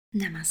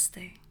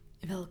Namaste.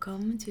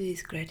 Welcome to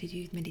this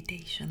gratitude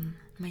meditation.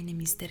 My name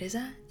is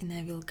Teresa and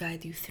I will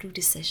guide you through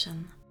this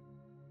session.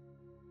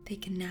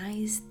 Take a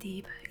nice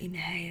deep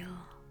inhale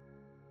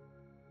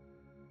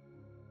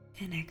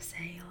and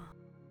exhale.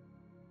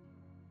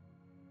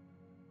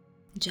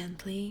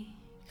 Gently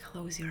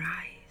close your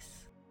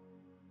eyes.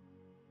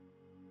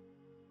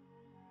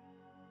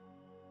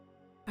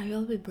 I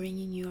will be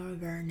bringing your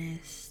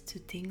awareness to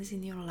things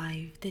in your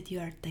life that you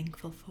are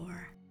thankful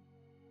for.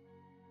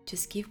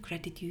 Just give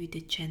gratitude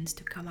a chance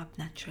to come up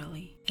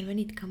naturally, and when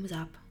it comes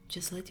up,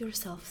 just let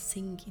yourself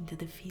sink into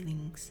the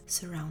feelings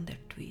surrounded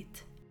to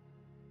it.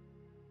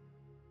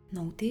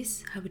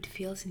 Notice how it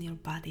feels in your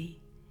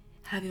body,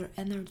 how your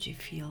energy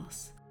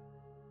feels.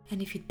 And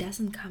if it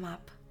doesn't come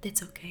up,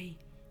 that's okay.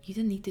 You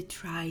don't need to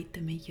try to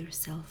make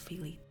yourself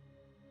feel it.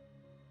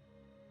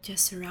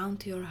 Just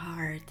surround your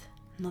heart,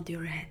 not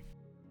your head.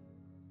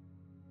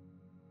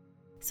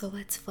 So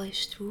let's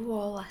flash through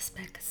all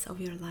aspects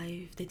of your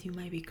life that you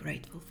might be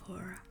grateful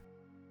for.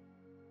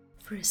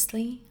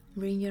 Firstly,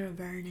 bring your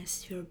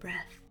awareness to your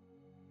breath.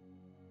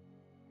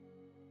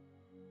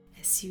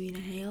 As you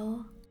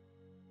inhale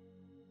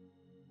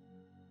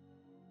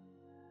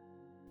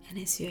and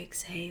as you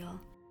exhale,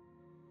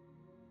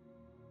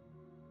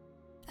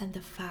 and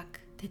the fact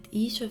that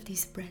each of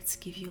these breaths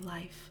give you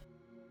life.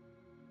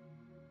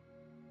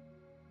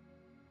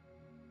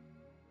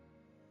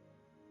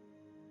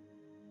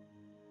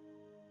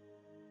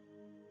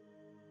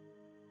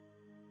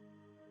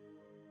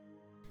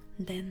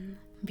 Then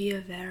be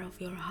aware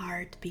of your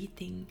heart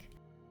beating,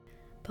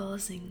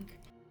 pulsing,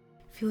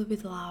 filled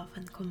with love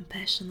and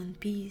compassion and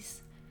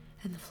peace,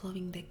 and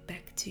flowing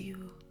back to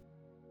you.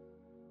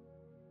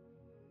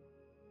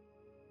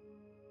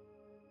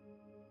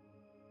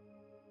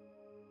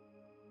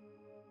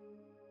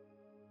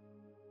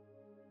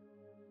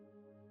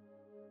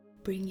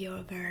 Bring your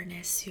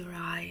awareness to your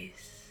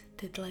eyes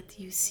that let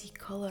you see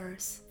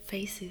colors,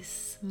 faces,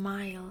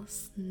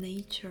 smiles,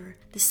 nature,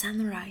 the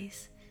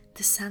sunrise,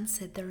 the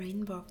sunset, the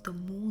rainbow, the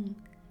moon,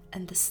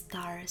 and the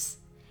stars,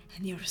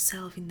 and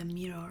yourself in the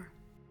mirror.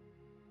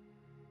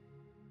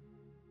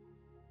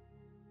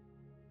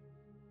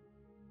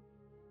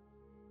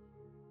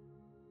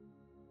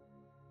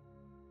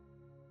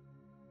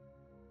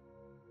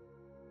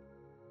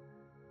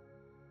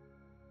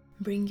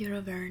 Bring your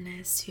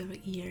awareness to your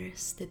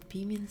ears that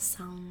beam in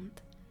sound,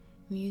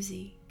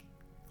 music,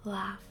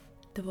 laugh,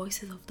 the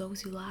voices of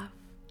those you love,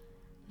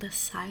 the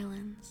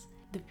silence,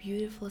 the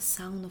beautiful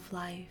sound of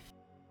life.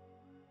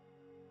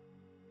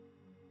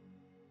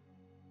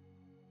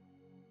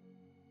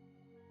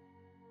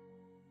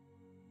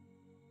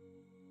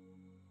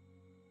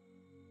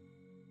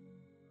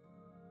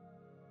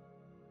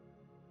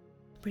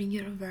 Bring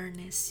your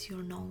awareness to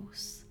your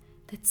nose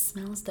that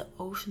smells the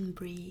ocean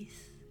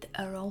breeze,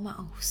 the aroma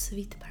of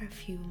sweet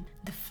perfume,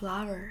 the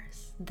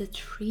flowers, the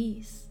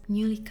trees,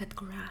 newly cut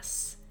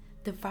grass,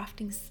 the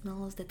wafting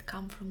smells that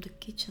come from the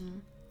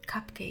kitchen,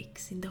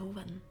 cupcakes in the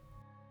oven.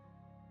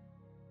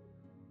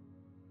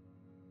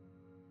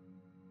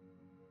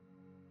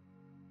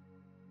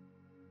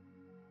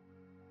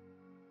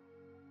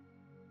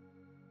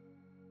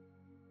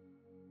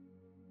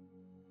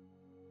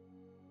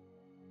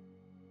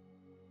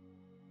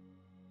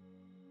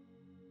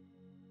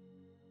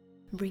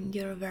 Bring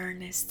your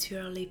awareness to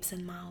your lips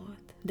and mouth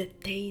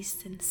that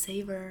taste and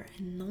savor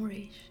and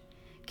nourish,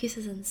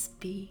 kisses and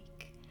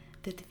speak,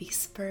 that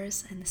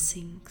whispers and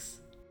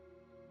sings.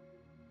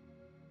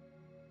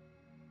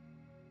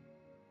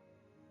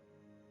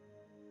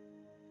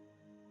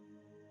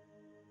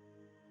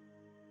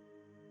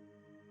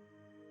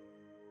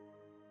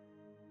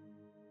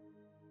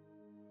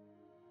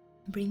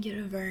 Bring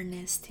your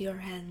awareness to your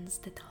hands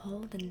that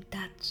hold and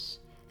touch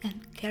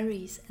and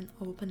carries and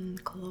open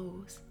and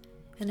close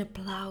and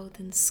applaud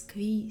and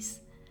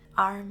squeeze,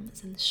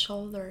 arms and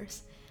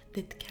shoulders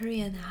that carry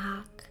and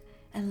hug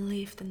and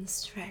lift and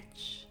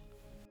stretch.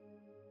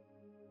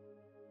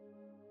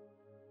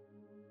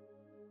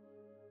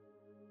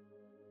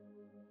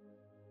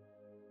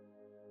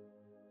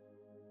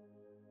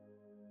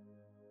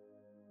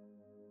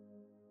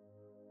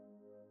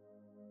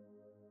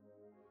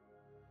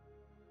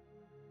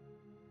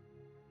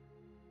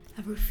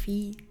 Our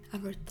feet,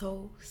 our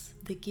toes,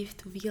 the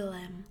gift of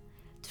Willem,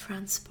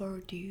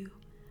 transport you,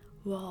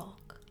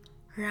 walk,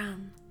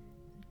 run,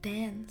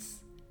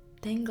 dance,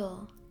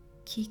 tangle,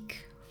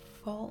 kick,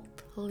 fold,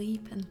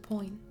 leap and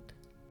point.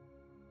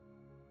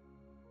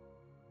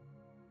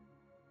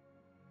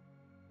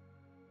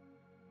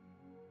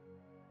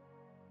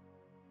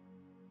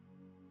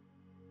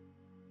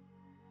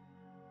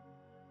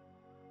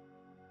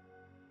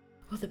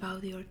 What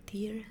about your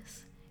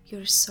tears,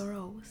 your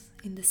sorrows,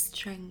 and the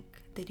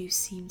strength that you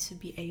seem to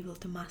be able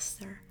to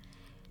master,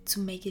 to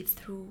make it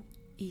through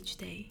each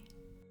day?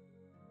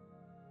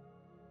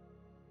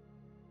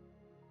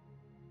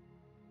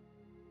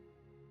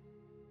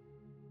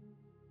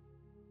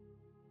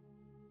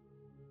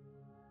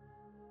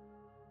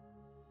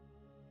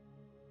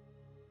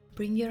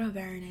 Bring your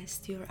awareness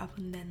to your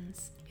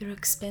abundance, your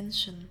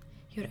expansion,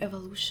 your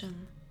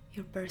evolution,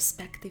 your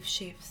perspective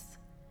shifts.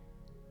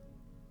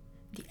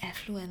 The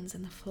affluence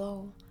and the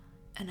flow,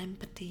 and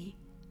empathy,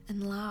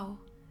 and love,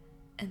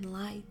 and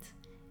light,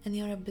 and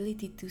your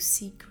ability to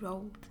see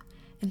growth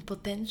and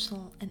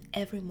potential in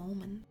every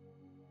moment.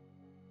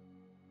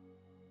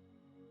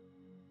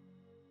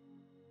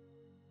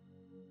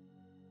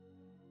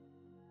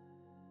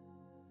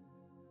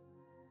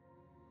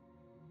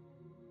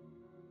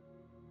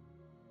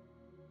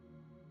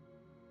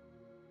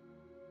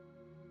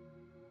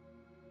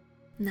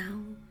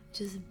 Now,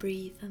 just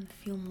breathe and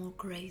feel more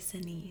grace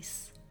and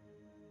ease.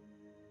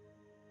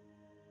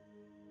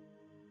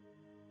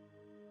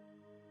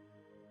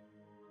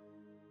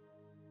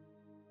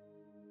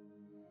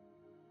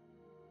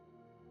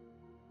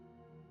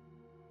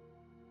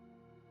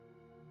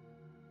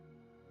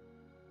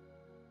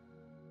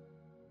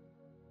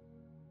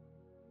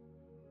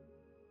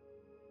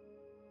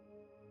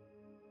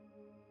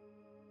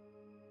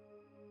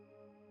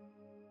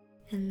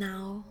 And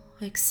now,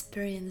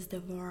 experience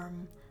the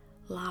warmth,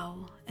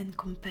 love, and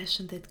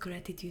compassion that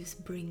gratitude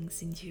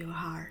brings into your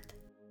heart.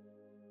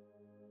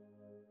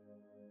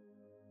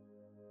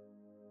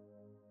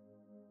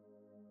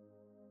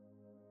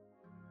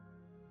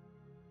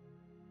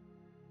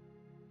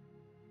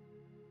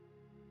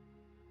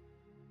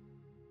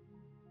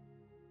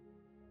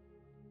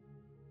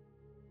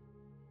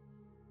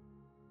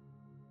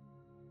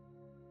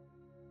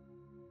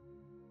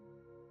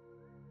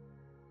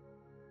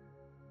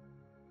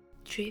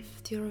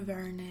 Drift your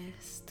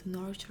awareness to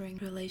nurturing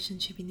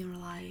relationship in your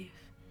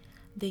life,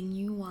 the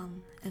new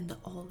one and the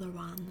older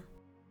one.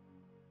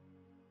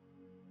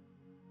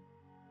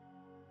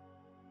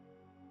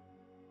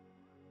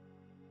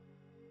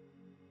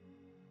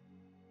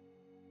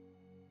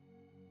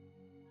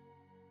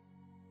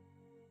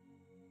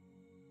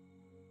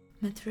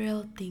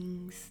 Material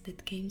things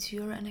that came to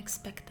you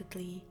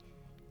unexpectedly,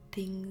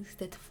 things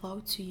that flow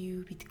to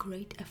you with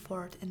great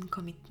effort and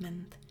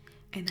commitment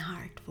and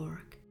hard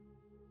work.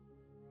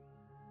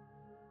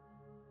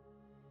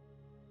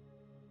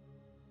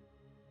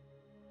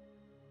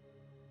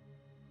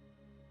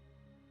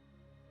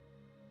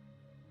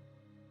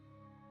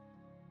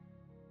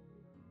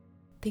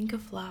 Think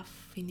of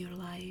love in your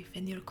life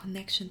and your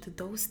connection to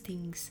those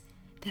things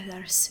that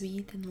are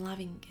sweet and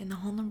loving and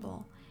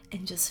honorable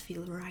and just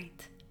feel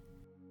right.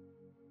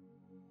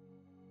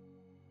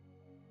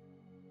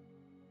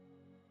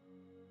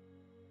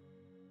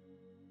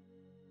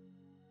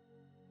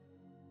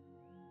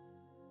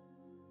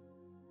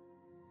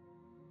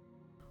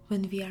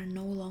 When we are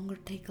no longer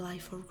take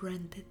life for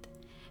granted,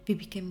 we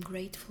become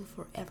grateful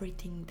for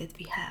everything that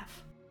we have.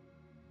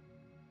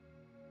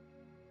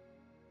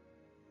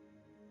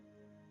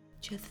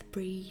 Just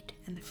breathe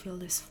and feel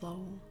this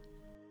flow.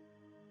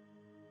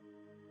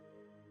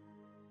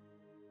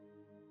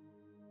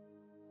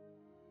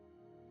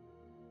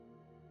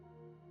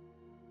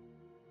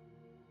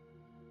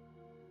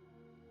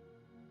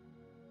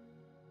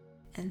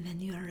 And when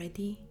you are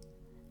ready,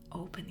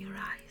 open your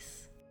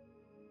eyes.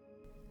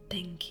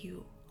 Thank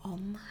you.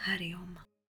 Om Hari Om.